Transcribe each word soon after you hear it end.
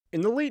In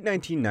the late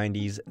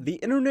 1990s, the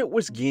internet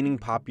was gaining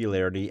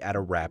popularity at a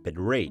rapid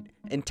rate,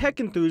 and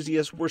tech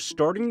enthusiasts were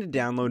starting to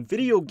download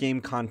video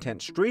game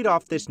content straight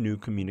off this new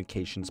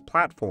communications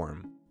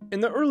platform.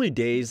 In the early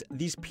days,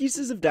 these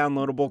pieces of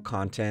downloadable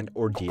content,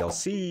 or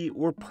DLC,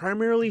 were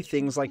primarily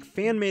things like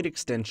fan-made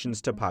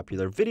extensions to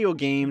popular video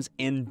games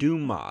and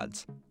Doom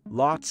mods.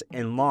 Lots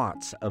and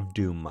lots of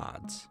Doom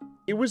mods.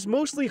 It was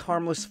mostly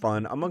harmless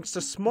fun amongst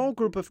a small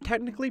group of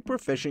technically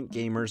proficient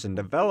gamers and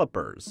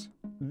developers.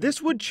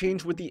 This would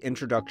change with the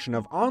introduction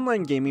of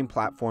online gaming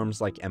platforms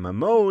like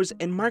MMOs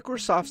and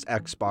Microsoft's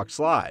Xbox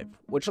Live,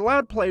 which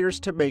allowed players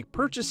to make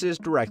purchases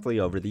directly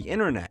over the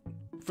internet.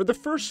 For the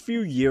first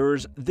few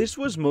years, this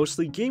was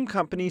mostly game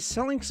companies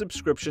selling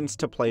subscriptions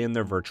to play in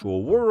their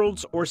virtual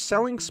worlds or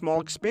selling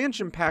small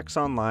expansion packs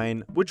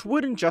online, which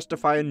wouldn't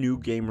justify a new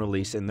game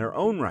release in their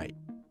own right.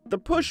 The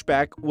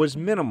pushback was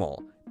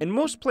minimal, and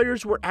most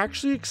players were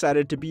actually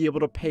excited to be able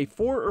to pay $4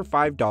 or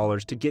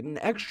 $5 to get an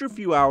extra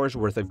few hours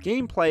worth of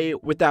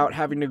gameplay without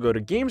having to go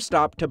to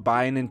GameStop to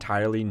buy an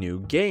entirely new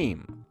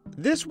game.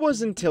 This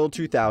was until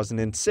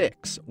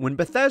 2006, when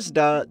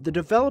Bethesda, the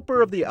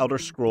developer of the Elder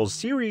Scrolls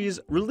series,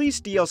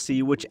 released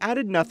DLC which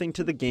added nothing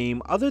to the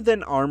game other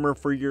than armor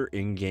for your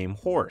in-game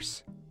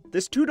horse.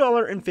 This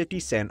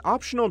 $2.50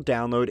 optional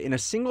download in a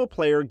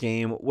single-player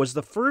game was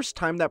the first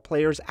time that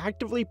players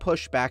actively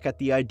pushed back at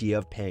the idea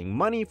of paying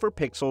money for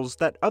pixels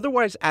that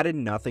otherwise added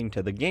nothing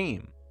to the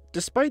game.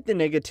 Despite the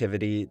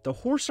negativity, the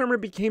horse armor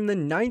became the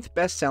 9th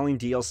best-selling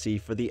DLC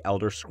for the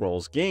Elder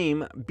Scrolls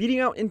game,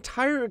 beating out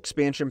entire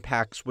expansion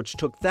packs which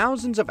took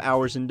thousands of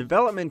hours in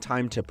development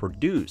time to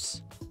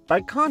produce.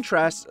 By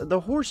contrast, the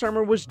horse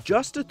armor was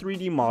just a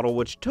 3D model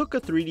which took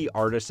a 3D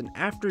artist an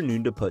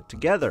afternoon to put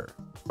together.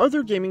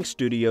 Other gaming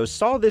studios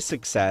saw this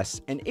success,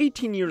 and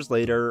 18 years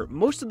later,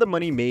 most of the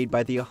money made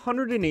by the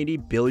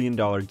 $180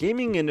 billion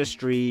gaming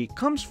industry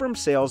comes from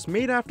sales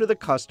made after the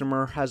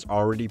customer has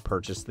already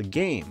purchased the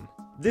game.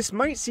 This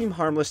might seem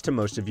harmless to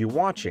most of you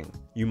watching.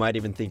 You might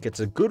even think it's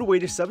a good way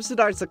to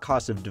subsidize the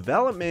cost of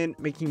development,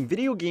 making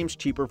video games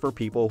cheaper for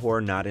people who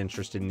are not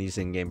interested in these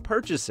in-game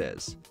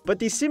purchases. But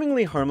these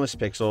seemingly harmless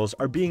pixels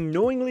are being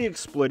knowingly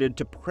exploited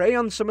to prey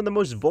on some of the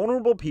most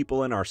vulnerable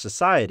people in our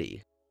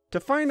society. To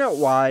find out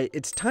why,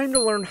 it's time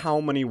to learn how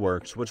money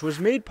works, which was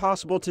made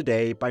possible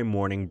today by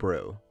Morning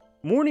Brew.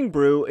 Morning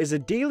Brew is a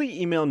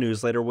daily email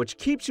newsletter which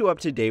keeps you up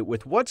to date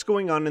with what's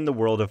going on in the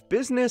world of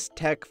business,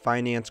 tech,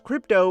 finance,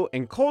 crypto,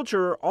 and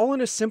culture, all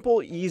in a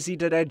simple, easy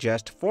to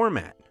digest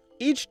format.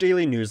 Each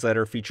daily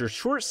newsletter features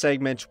short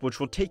segments which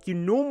will take you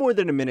no more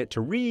than a minute to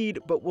read,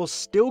 but will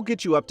still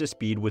get you up to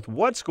speed with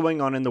what's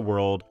going on in the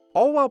world,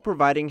 all while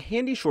providing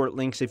handy short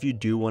links if you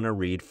do want to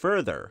read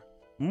further.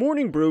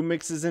 Morning Brew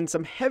mixes in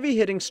some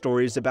heavy-hitting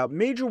stories about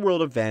major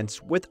world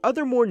events with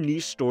other more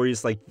niche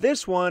stories like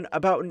this one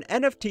about an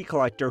NFT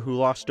collector who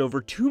lost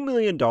over $2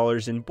 million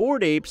in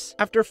Bored Apes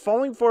after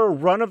falling for a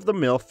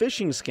run-of-the-mill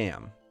phishing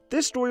scam.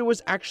 This story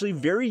was actually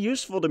very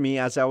useful to me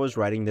as I was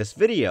writing this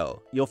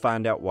video. You'll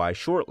find out why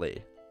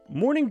shortly.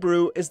 Morning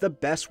Brew is the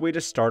best way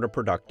to start a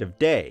productive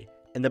day,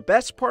 and the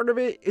best part of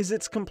it is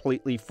it's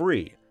completely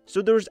free.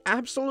 So there's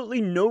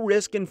absolutely no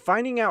risk in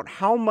finding out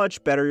how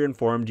much better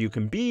informed you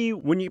can be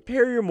when you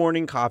pair your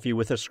morning coffee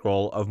with a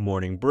scroll of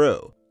Morning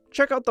Brew.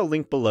 Check out the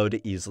link below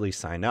to easily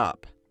sign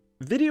up.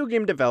 Video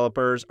game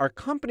developers are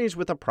companies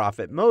with a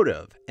profit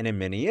motive, and in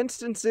many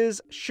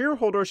instances,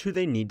 shareholders who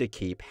they need to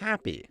keep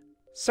happy.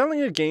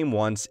 Selling a game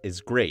once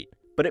is great,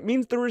 but it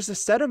means there is a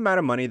set amount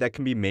of money that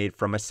can be made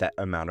from a set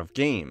amount of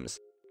games.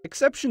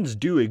 Exceptions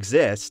do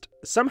exist.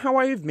 Somehow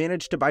I have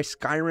managed to buy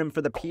Skyrim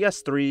for the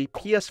PS3,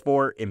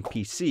 PS4, and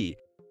PC,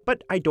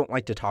 but I don't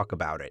like to talk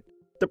about it.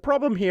 The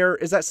problem here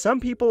is that some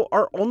people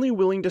are only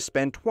willing to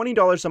spend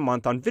 $20 a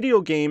month on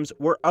video games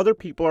where other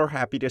people are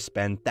happy to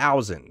spend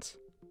thousands.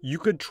 You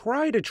could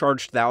try to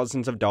charge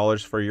thousands of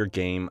dollars for your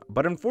game,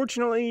 but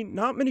unfortunately,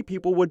 not many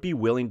people would be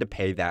willing to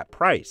pay that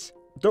price.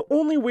 The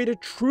only way to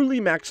truly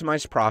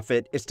maximize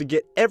profit is to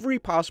get every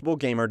possible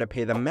gamer to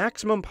pay the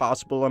maximum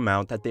possible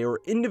amount that they are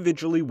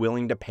individually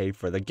willing to pay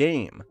for the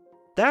game.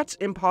 That's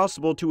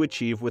impossible to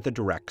achieve with a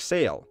direct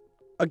sale.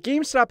 A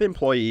GameStop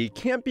employee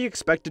can't be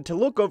expected to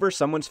look over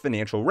someone's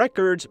financial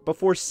records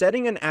before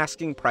setting an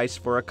asking price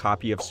for a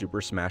copy of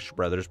Super Smash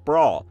Bros.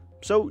 Brawl,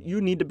 so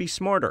you need to be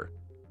smarter.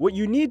 What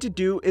you need to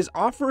do is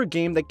offer a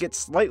game that gets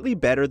slightly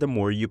better the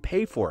more you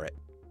pay for it.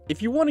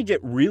 If you want to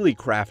get really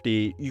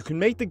crafty, you can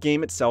make the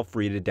game itself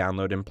free to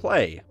download and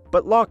play,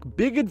 but lock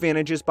big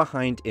advantages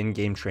behind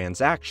in-game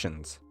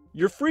transactions.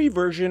 Your free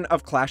version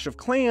of Clash of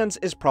Clans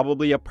is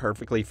probably a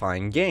perfectly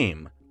fine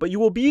game, but you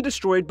will be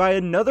destroyed by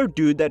another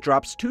dude that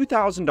drops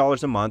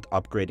 $2,000 a month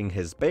upgrading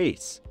his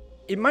base.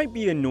 It might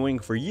be annoying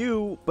for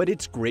you, but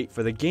it's great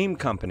for the game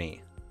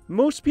company.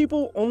 Most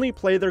people only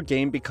play their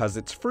game because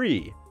it's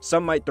free.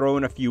 Some might throw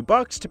in a few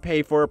bucks to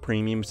pay for a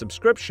premium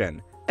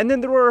subscription. And then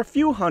there are a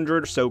few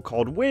hundred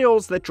so-called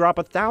whales that drop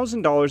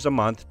 $1,000 a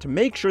month to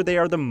make sure they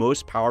are the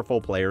most powerful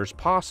players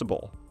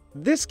possible.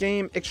 This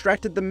game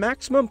extracted the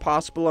maximum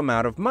possible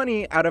amount of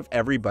money out of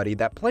everybody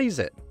that plays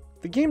it.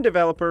 The game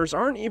developers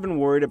aren't even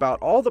worried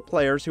about all the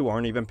players who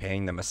aren't even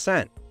paying them a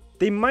cent.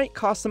 They might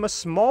cost them a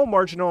small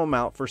marginal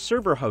amount for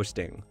server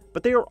hosting,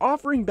 but they are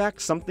offering back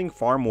something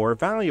far more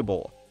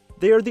valuable.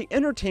 They are the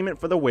entertainment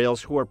for the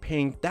whales who are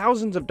paying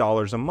thousands of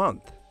dollars a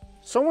month.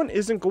 Someone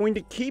isn't going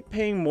to keep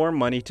paying more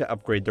money to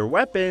upgrade their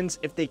weapons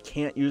if they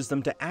can't use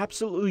them to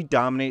absolutely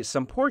dominate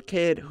some poor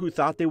kid who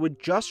thought they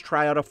would just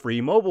try out a free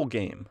mobile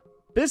game.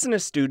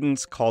 Business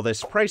students call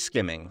this price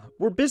skimming,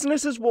 where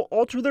businesses will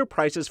alter their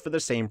prices for the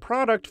same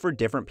product for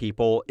different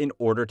people in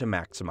order to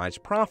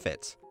maximize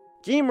profits.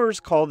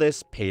 Gamers call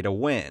this pay to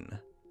win.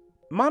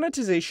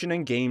 Monetization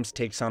in games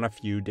takes on a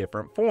few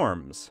different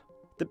forms.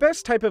 The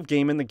best type of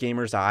game in the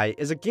gamer's eye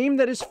is a game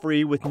that is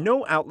free with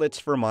no outlets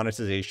for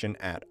monetization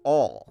at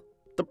all.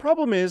 The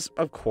problem is,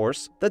 of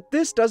course, that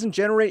this doesn't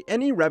generate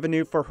any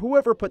revenue for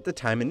whoever put the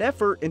time and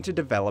effort into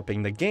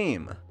developing the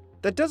game.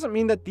 That doesn't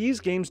mean that these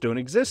games don't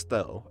exist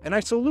though, and I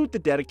salute the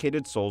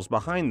dedicated souls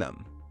behind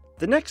them.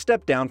 The next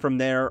step down from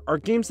there are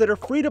games that are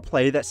free to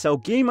play that sell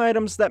game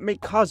items that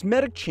make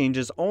cosmetic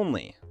changes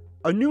only.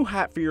 A new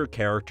hat for your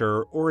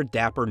character or a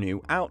dapper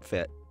new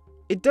outfit.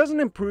 It doesn't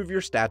improve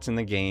your stats in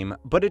the game,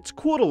 but it's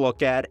cool to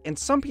look at, and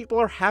some people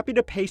are happy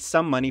to pay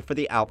some money for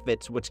the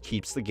outfits, which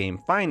keeps the game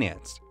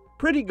financed.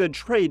 Pretty good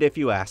trade if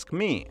you ask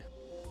me.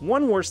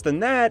 One worse than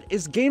that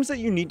is games that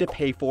you need to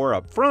pay for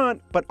up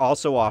front, but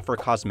also offer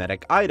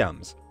cosmetic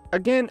items.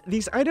 Again,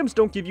 these items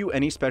don't give you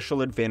any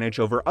special advantage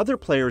over other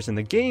players in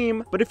the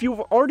game, but if you've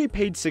already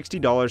paid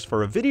 $60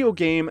 for a video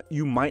game,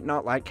 you might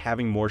not like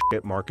having more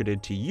shit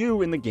marketed to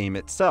you in the game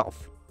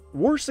itself.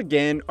 Worse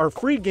again are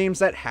free games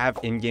that have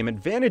in-game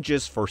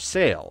advantages for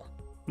sale.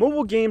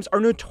 Mobile games are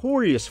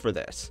notorious for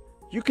this.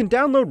 You can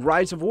download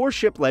Rise of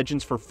Warship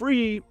Legends for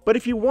free, but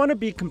if you want to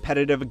be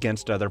competitive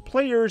against other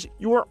players,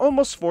 you are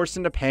almost forced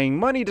into paying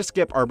money to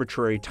skip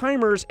arbitrary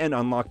timers and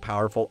unlock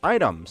powerful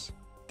items.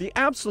 The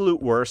absolute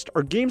worst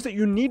are games that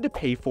you need to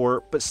pay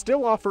for, but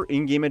still offer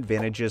in-game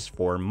advantages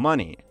for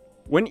money.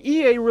 When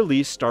EA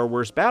released Star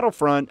Wars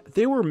Battlefront,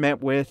 they were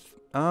met with,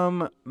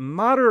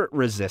 moderate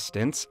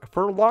resistance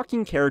for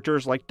locking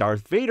characters like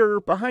Darth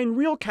Vader behind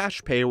real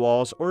cash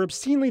paywalls or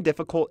obscenely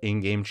difficult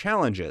in-game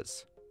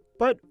challenges.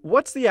 But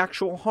what's the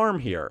actual harm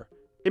here?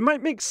 It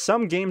might make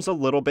some games a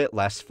little bit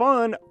less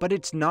fun, but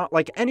it's not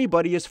like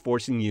anybody is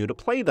forcing you to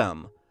play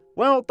them.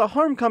 Well, the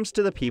harm comes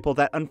to the people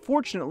that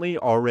unfortunately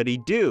already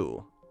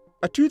do.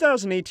 A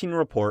 2018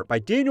 report by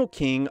Daniel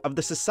King of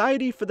the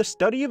Society for the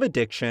Study of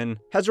Addiction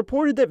has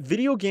reported that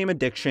video game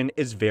addiction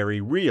is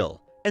very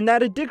real, and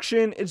that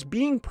addiction is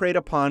being preyed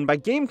upon by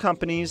game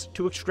companies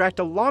to extract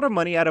a lot of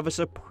money out of a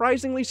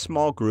surprisingly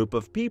small group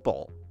of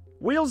people.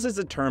 Whales is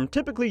a term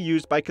typically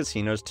used by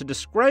casinos to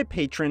describe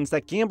patrons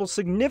that gamble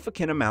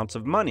significant amounts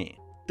of money.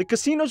 The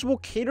casinos will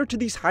cater to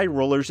these high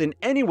rollers in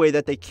any way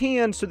that they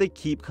can so they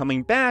keep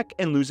coming back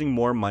and losing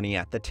more money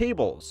at the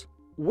tables.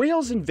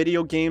 Whales in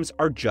video games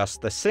are just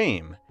the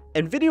same,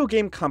 and video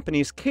game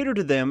companies cater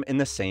to them in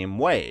the same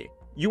way.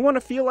 You want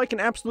to feel like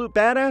an absolute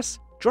badass?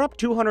 Drop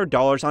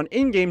 $200 on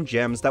in-game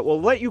gems that will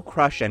let you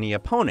crush any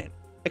opponent,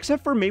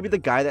 except for maybe the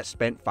guy that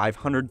spent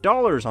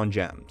 $500 on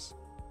gems.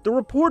 The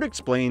report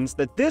explains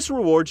that this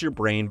rewards your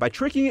brain by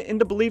tricking it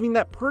into believing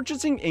that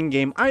purchasing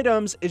in-game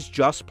items is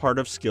just part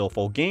of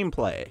skillful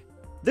gameplay.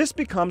 This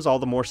becomes all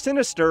the more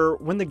sinister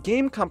when the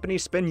game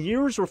companies spend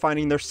years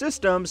refining their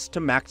systems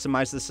to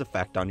maximize this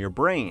effect on your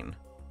brain.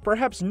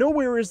 Perhaps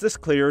nowhere is this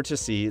clearer to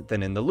see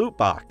than in the loot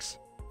box.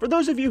 For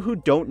those of you who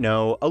don't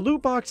know, a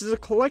loot box is a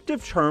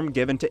collective term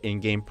given to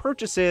in-game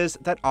purchases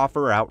that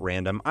offer out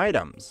random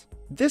items.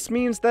 This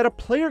means that a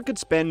player could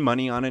spend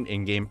money on an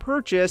in-game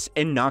purchase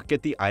and not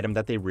get the item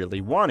that they really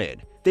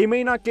wanted. They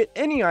may not get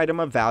any item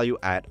of value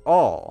at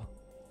all.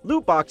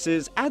 Loot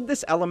boxes add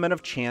this element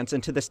of chance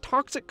into this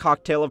toxic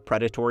cocktail of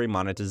predatory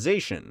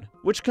monetization,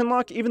 which can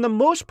lock even the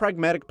most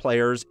pragmatic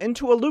players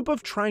into a loop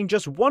of trying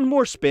just one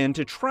more spin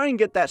to try and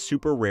get that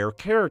super rare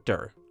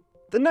character.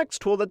 The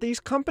next tool that these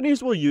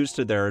companies will use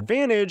to their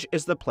advantage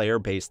is the player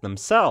base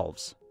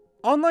themselves.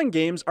 Online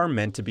games are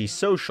meant to be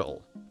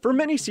social. For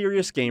many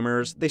serious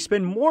gamers, they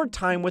spend more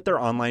time with their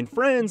online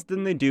friends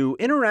than they do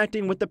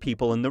interacting with the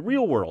people in the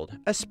real world,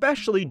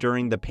 especially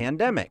during the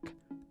pandemic.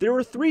 There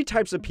are three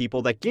types of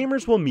people that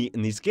gamers will meet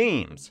in these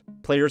games.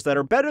 Players that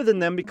are better than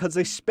them because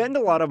they spend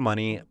a lot of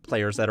money,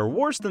 players that are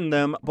worse than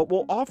them but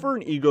will offer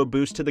an ego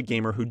boost to the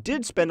gamer who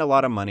did spend a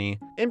lot of money,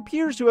 and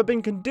peers who have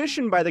been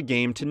conditioned by the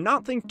game to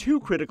not think too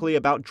critically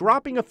about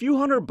dropping a few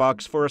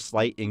 $100 for a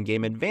slight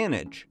in-game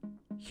advantage.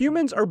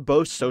 Humans are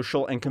both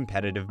social and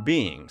competitive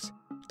beings.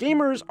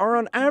 Gamers are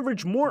on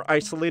average more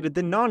isolated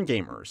than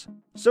non-gamers,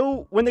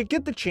 so when they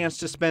get the chance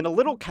to spend a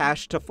little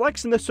cash to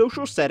flex in the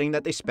social setting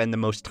that they spend the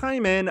most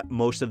time in,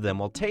 most of them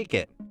will take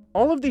it.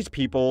 All of these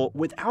people,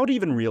 without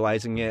even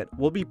realizing it,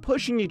 will be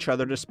pushing each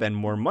other to spend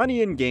more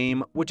money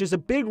in-game, which is a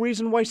big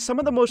reason why some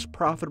of the most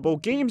profitable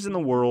games in the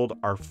world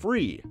are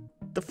free.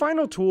 The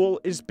final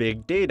tool is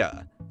big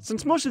data.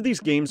 Since most of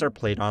these games are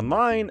played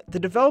online, the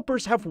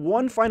developers have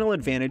one final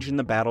advantage in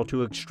the battle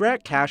to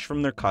extract cash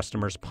from their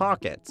customers'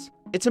 pockets.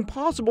 It's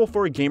impossible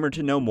for a gamer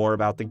to know more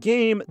about the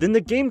game than the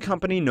game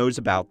company knows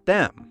about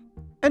them.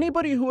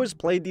 Anybody who has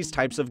played these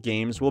types of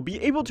games will be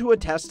able to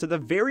attest to the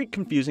very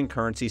confusing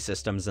currency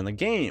systems in the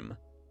game.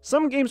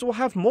 Some games will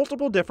have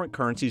multiple different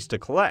currencies to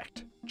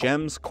collect: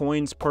 gems,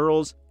 coins,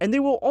 pearls, and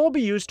they will all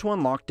be used to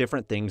unlock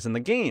different things in the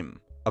game.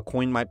 A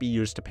coin might be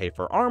used to pay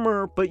for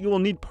armor, but you will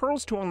need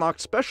pearls to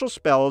unlock special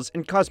spells,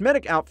 and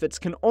cosmetic outfits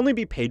can only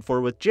be paid for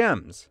with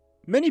gems.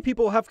 Many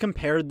people have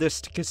compared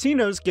this to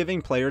casinos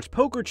giving players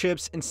poker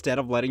chips instead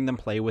of letting them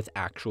play with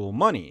actual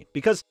money,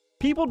 because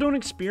people don't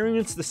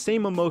experience the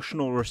same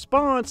emotional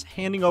response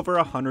handing over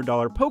a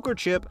 $100 poker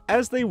chip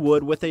as they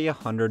would with a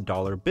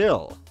 $100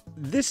 bill.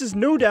 This is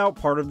no doubt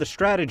part of the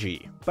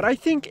strategy, but I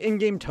think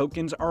in-game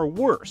tokens are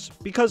worse,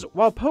 because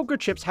while poker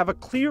chips have a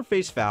clear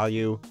face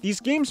value,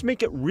 these games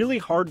make it really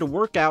hard to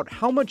work out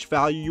how much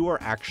value you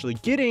are actually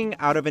getting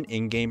out of an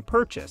in-game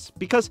purchase,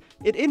 because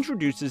it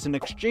introduces an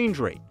exchange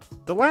rate.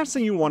 The last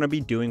thing you want to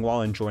be doing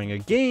while enjoying a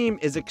game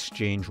is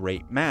exchange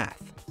rate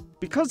math.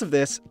 Because of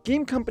this,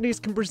 game companies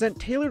can present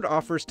tailored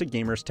offers to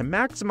gamers to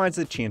maximize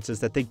the chances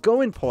that they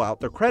go and pull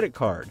out their credit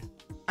card.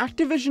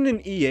 Activision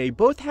and EA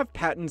both have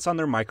patents on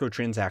their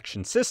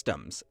microtransaction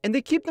systems, and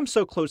they keep them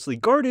so closely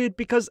guarded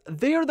because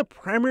they are the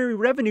primary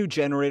revenue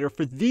generator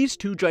for these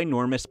two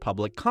ginormous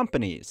public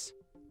companies.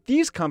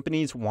 These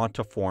companies want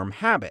to form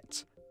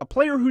habits. A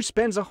player who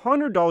spends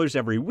 $100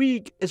 every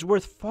week is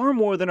worth far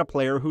more than a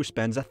player who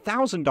spends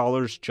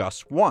 $1,000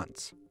 just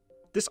once.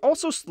 This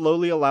also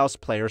slowly allows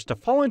players to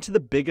fall into the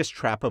biggest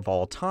trap of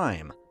all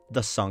time: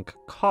 the sunk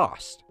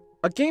cost.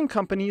 A game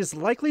company is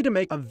likely to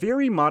make a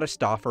very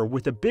modest offer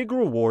with a big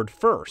reward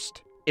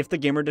first. If the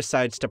gamer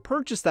decides to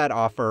purchase that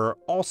offer,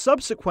 all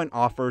subsequent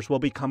offers will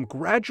become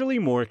gradually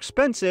more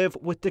expensive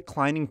with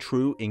declining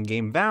true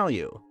in-game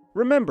value.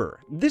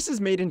 Remember, this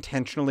is made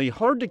intentionally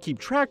hard to keep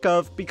track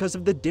of because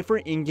of the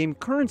different in-game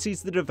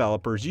currencies the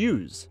developers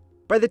use.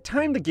 By the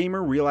time the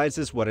gamer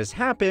realizes what has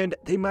happened,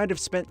 they might have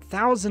spent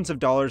thousands of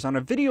dollars on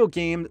a video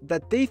game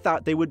that they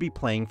thought they would be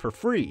playing for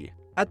free.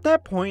 At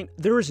that point,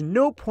 there is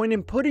no point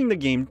in putting the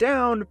game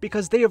down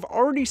because they have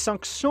already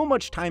sunk so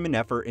much time and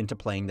effort into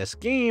playing this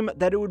game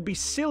that it would be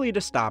silly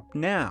to stop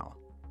now.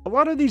 A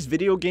lot of these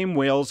video game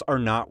whales are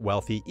not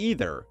wealthy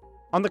either.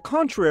 On the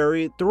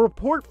contrary, the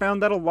report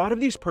found that a lot of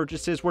these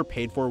purchases were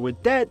paid for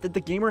with debt that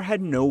the gamer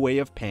had no way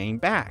of paying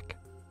back.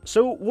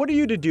 So what are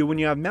you to do when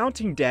you have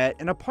mounting debt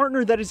and a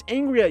partner that is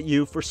angry at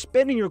you for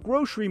spending your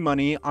grocery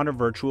money on a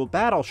virtual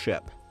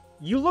battleship?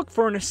 You look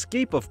for an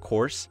escape, of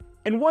course.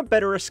 And what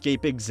better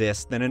escape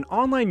exists than an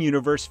online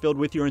universe filled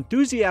with your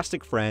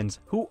enthusiastic friends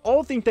who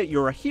all think that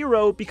you're a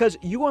hero because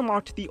you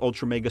unlocked the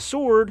Ultra Mega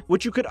Sword,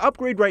 which you could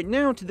upgrade right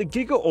now to the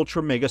Giga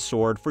Ultra Mega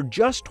Sword for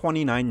just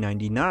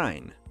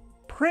 $29.99.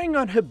 Preying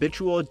on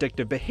habitual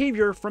addictive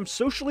behavior from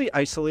socially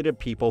isolated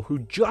people who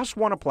just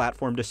want a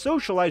platform to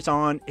socialize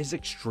on is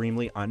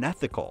extremely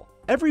unethical.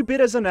 Every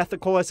bit as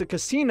unethical as a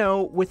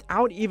casino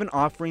without even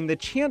offering the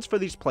chance for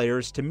these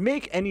players to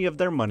make any of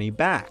their money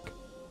back.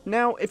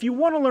 Now, if you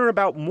want to learn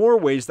about more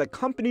ways that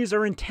companies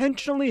are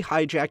intentionally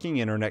hijacking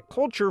internet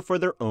culture for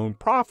their own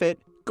profit,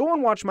 go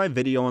and watch my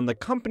video on the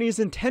companies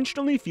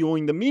intentionally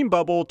fueling the meme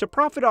bubble to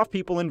profit off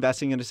people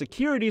investing into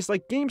securities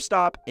like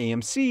GameStop,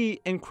 AMC,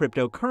 and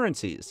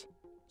cryptocurrencies.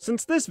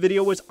 Since this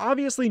video was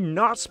obviously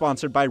not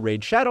sponsored by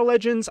Raid Shadow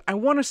Legends, I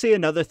want to say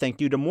another thank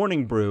you to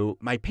Morning Brew,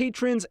 my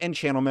patrons and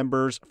channel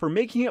members, for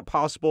making it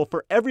possible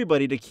for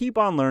everybody to keep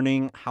on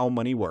learning how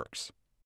money works.